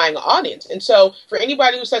also buying an audience. And so for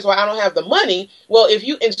anybody who says, well, I don't have the money, well, if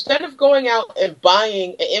you, instead of going out and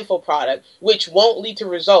buying an info product, which won't lead to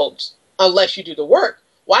results unless you do the work,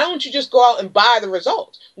 why don't you just go out and buy the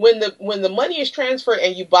results? When the money is transferred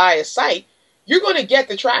and you buy a site, you're going to get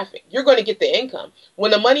the traffic. You're going to get the income.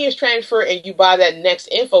 When the money is transferred and you buy that next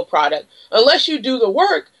info product, unless you do the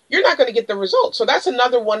work, you're not going to get the results. So that's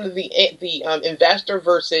another one of the investor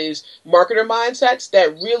versus marketer mindsets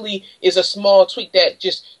that really is a small tweak that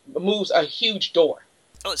just moves a huge door.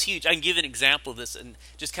 Oh, it's huge. I can give an example of this, and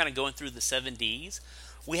just kind of going through the 7Ds.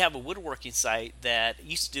 We have a woodworking site that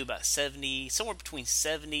used to do about somewhere between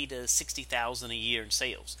 70 to 60,000 a year in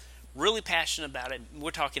sales. Really passionate about it.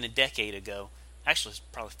 We're talking a decade ago. Actually, it's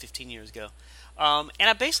probably 15 years ago. And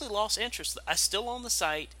I basically lost interest. I still own the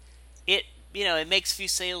site. It makes a few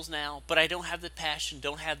sales now, but I don't have the passion,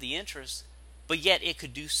 don't have the interest. But yet, it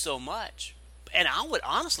could do so much. And I would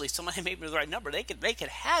honestly, somebody made me the right number. They could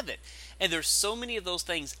have it. And there's so many of those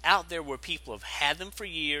things out there where people have had them for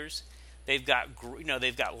years. They've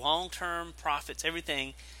got long-term profits,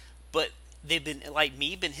 everything, but they've been like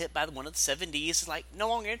me, been hit by one of the 7Ds. It's like no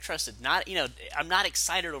longer interested. I'm not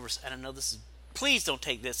excited over. And I know this is. Please don't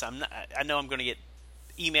take this. I know I'm going to get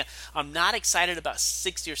email. I'm not excited about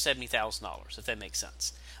 $60,000 or $70,000, if that makes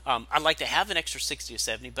sense. I'd like to have an extra 60 or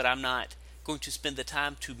 70, but I'm not going to spend the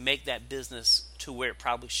time to make that business to where it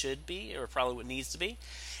probably should be or probably what it needs to be.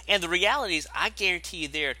 And the reality is, I guarantee you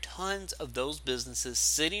there are tons of those businesses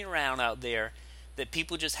sitting around out there that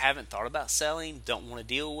people just haven't thought about selling, don't want to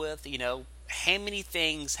deal with. How many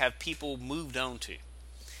things have people moved on to?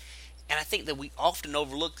 And I think that we often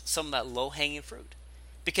overlook some of that low-hanging fruit.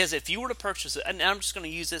 Because if you were to purchase it, and I'm just going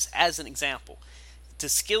to use this as an example, the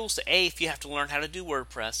skills to if you have to learn how to do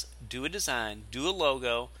WordPress, do a design, do a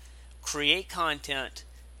logo, create content,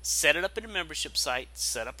 set it up in a membership site,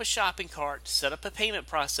 set up a shopping cart, set up a payment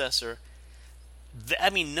processor.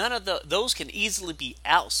 None of those can easily be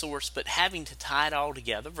outsourced, but having to tie it all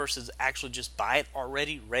together versus actually just buy it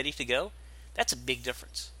already ready to go, that's a big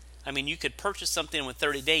difference. You could purchase something in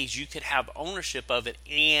 30 days, you could have ownership of it,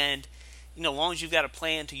 and as long as you've got a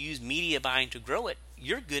plan to use media buying to grow it,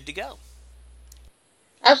 you're good to go.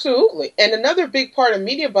 Absolutely. And another big part of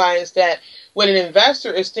media buying is that when an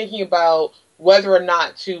investor is thinking about whether or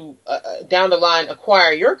not to, down the line,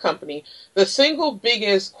 acquire your company, the single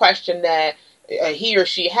biggest question that he or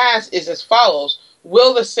she has is as follows: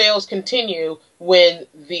 will the sales continue when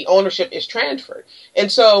the ownership is transferred? And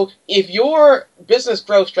so if your business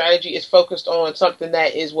growth strategy is focused on something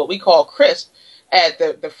that is what we call CRISP, at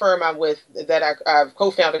the firm I'm with that I've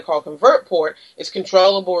co-founded called ConvertPort, it's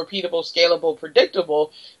controllable, repeatable, scalable,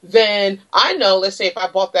 predictable, then I know, let's say if I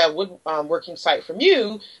bought that woodworking site from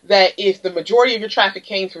you, that if the majority of your traffic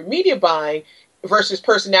came through media buying versus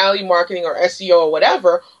personality marketing or SEO or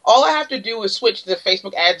whatever, all I have to do is switch to the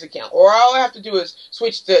Facebook ads account, or all I have to do is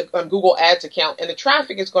switch to Google ads account, and the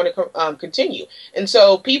traffic is going to continue. And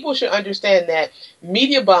so people should understand that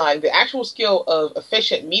media buying, the actual skill of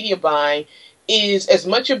efficient media buying, is as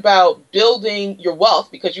much about building your wealth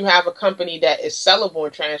because you have a company that is sellable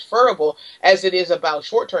and transferable as it is about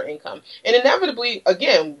short-term income. And inevitably,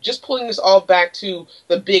 again, just pulling this all back to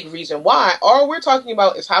the big reason why, all we're talking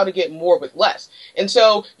about is how to get more with less. And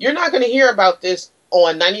so you're not going to hear about this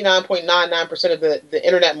on 99.99% of the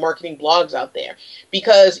internet marketing blogs out there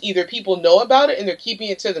because either people know about it and they're keeping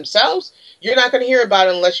it to themselves. You're not going to hear about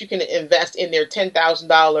it unless you can invest in their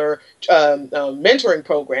 $10,000 mentoring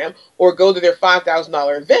program or go to their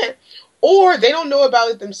 $5,000 event, or they don't know about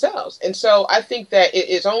it themselves. And so I think that it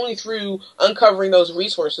is only through uncovering those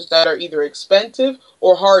resources that are either expensive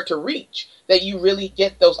or hard to reach that you really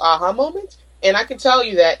get those aha moments. And I can tell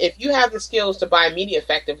you that if you have the skills to buy media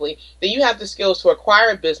effectively, then you have the skills to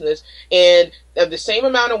acquire a business, and the same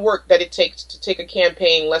amount of work that it takes to take a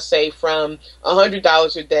campaign, let's say from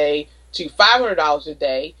 $100 a day to $500 a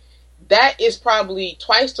day, that is probably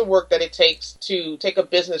twice the work that it takes to take a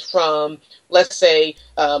business from, let's say,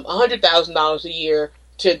 $100,000 a year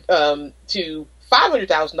to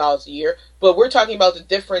 $500,000 a year. But we're talking about the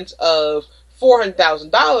difference of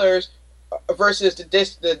 $400,000 versus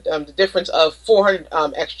the difference of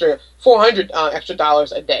 $400 extra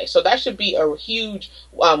dollars a day. So that should be a huge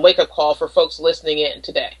wake up call for folks listening in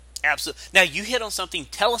today. Absolutely. Now you hit on something.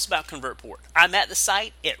 Tell us about ConvertPort. I'm at the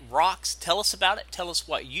site. It rocks. Tell us about it. Tell us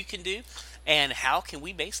what you can do, and how can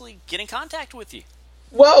we basically get in contact with you.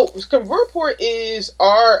 Well, ConvertPort is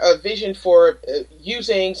our vision for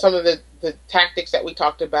using some of the tactics that we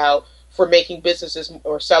talked about for making businesses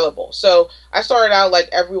more sellable. So I started out like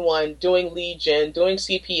everyone doing lead gen, doing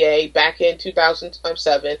CPA back in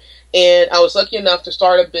 2007, and I was lucky enough to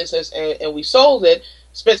start a business and we sold it.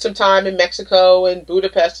 Spent some time in Mexico and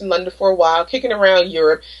Budapest and London for a while, kicking around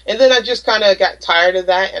Europe, and then I just kind of got tired of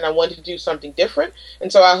that and I wanted to do something different.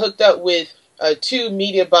 And so I hooked up with two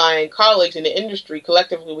media buying colleagues in the industry.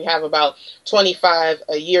 Collectively, we have about 25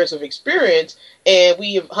 years of experience, and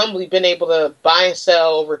we have humbly been able to buy and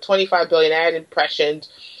sell over 25 billion ad impressions,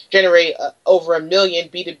 generate over 1 million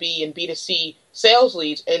B2B and B2C sales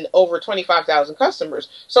leads, and over 25,000 customers.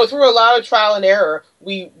 So through a lot of trial and error,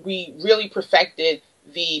 we really perfected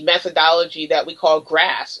the methodology that we call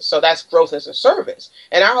GRAS. So that's growth as a service.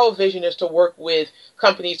 And our whole vision is to work with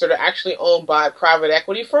companies that are actually owned by private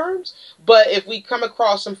equity firms. But if we come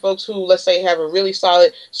across some folks who, let's say, have a really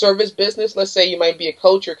solid service business, let's say you might be a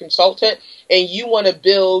coach or consultant, and you want to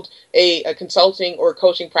build a consulting or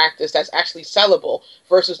coaching practice that's actually sellable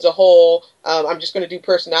versus the whole, I'm just going to do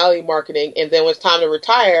personality marketing, and then when it's time to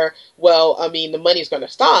retire, well, I mean, the money's going to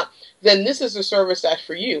stop, then this is a service that's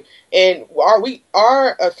for you. And our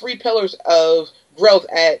 3 pillars of growth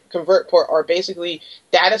at ConvertPort are basically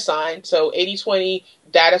data science, so 80-20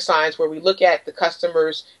 data science, where we look at the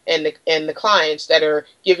customers and the clients that are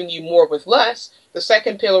giving you more with less. The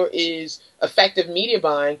second pillar is effective media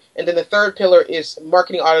buying, and then the third pillar is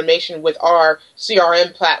marketing automation with our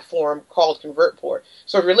CRM platform called ConvertPort.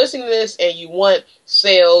 So if you're listening to this and you want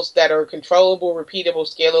sales that are controllable, repeatable,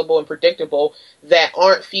 scalable, and predictable, that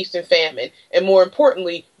aren't feast and famine, and more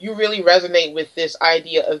importantly, you really resonate with this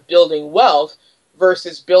idea of building wealth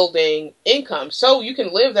versus building income, so you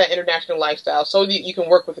can live that international lifestyle, so that you can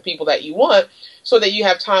work with the people that you want, so that you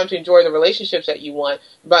have time to enjoy the relationships that you want.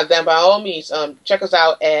 But then by all means, check us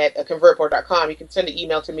out at convertport.com. You can send an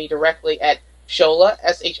email to me directly at Shola,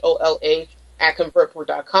 SHOLA, at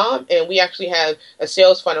convertport.com. And we actually have a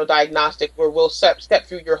sales funnel diagnostic where we'll step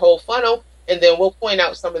through your whole funnel, and then we'll point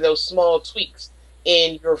out some of those small tweaks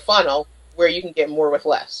in your funnel where you can get more with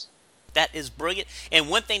less. That is brilliant. And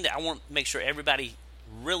one thing that I want to make sure everybody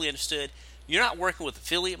really understood, you're not working with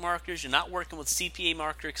affiliate marketers, you're not working with CPA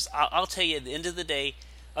marketers, because I'll tell you, at the end of the day,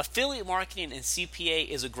 affiliate marketing and CPA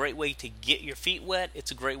is a great way to get your feet wet.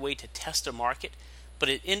 It's a great way to test a market. But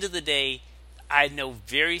at the end of the day, I know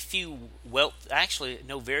very few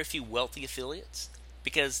wealthy affiliates,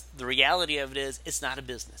 because the reality of it is it's not a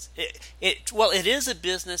business. It is a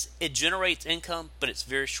business. It generates income, but it's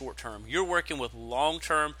very short term. You're working with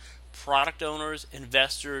long-term product owners,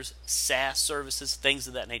 investors, SaaS services, things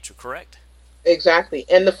of that nature, correct? Exactly.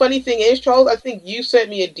 And the funny thing is, Charles, I think you sent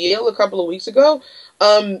me a deal a couple of weeks ago.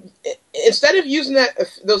 Instead of using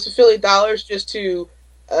those affiliate dollars just to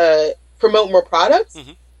promote more products,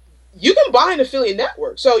 mm-hmm. You can buy an affiliate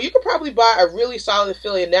network. So you could probably buy a really solid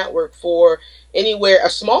affiliate network for anywhere, a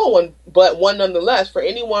small one, but one nonetheless, for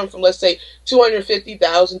anyone from, let's say,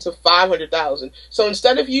 $250,000 to $500,000. So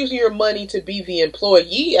instead of using your money to be the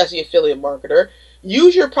employee as the affiliate marketer,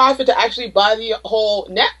 use your profit to actually buy the whole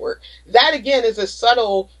network. That, again, is a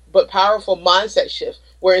subtle but powerful mindset shift,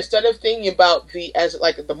 where instead of thinking about as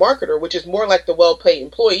the marketer, which is more like the well-paid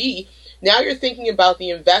employee, now you're thinking about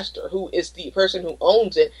the investor, who is the person who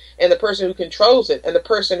owns it, and the person who controls it, and the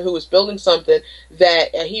person who is building something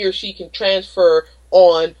that he or she can transfer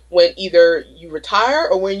on when either you retire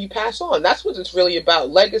or when you pass on. That's what it's really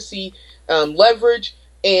about: legacy, leverage,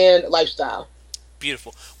 and lifestyle.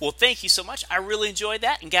 Beautiful. Well, thank you so much. I really enjoyed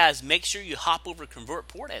that. And guys, make sure you hop over to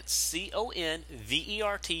ConvertPort at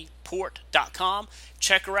ConvertPort.com.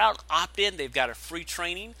 Check her out. Opt in. They've got a free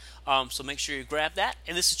training. So make sure you grab that.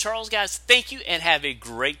 And this is Charles, guys. Thank you and have a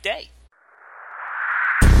great day.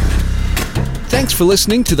 Thanks for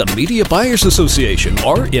listening to the Media Buyers Association,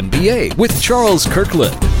 or MBA, with Charles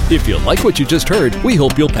Kirkland. If you like what you just heard, we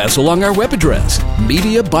hope you'll pass along our web address,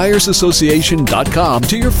 MediaBuyersAssociation.com,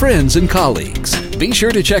 to your friends and colleagues. Be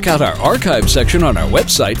sure to check out our archive section on our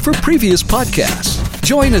website for previous podcasts.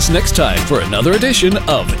 Join us next time for another edition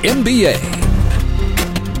of MBA.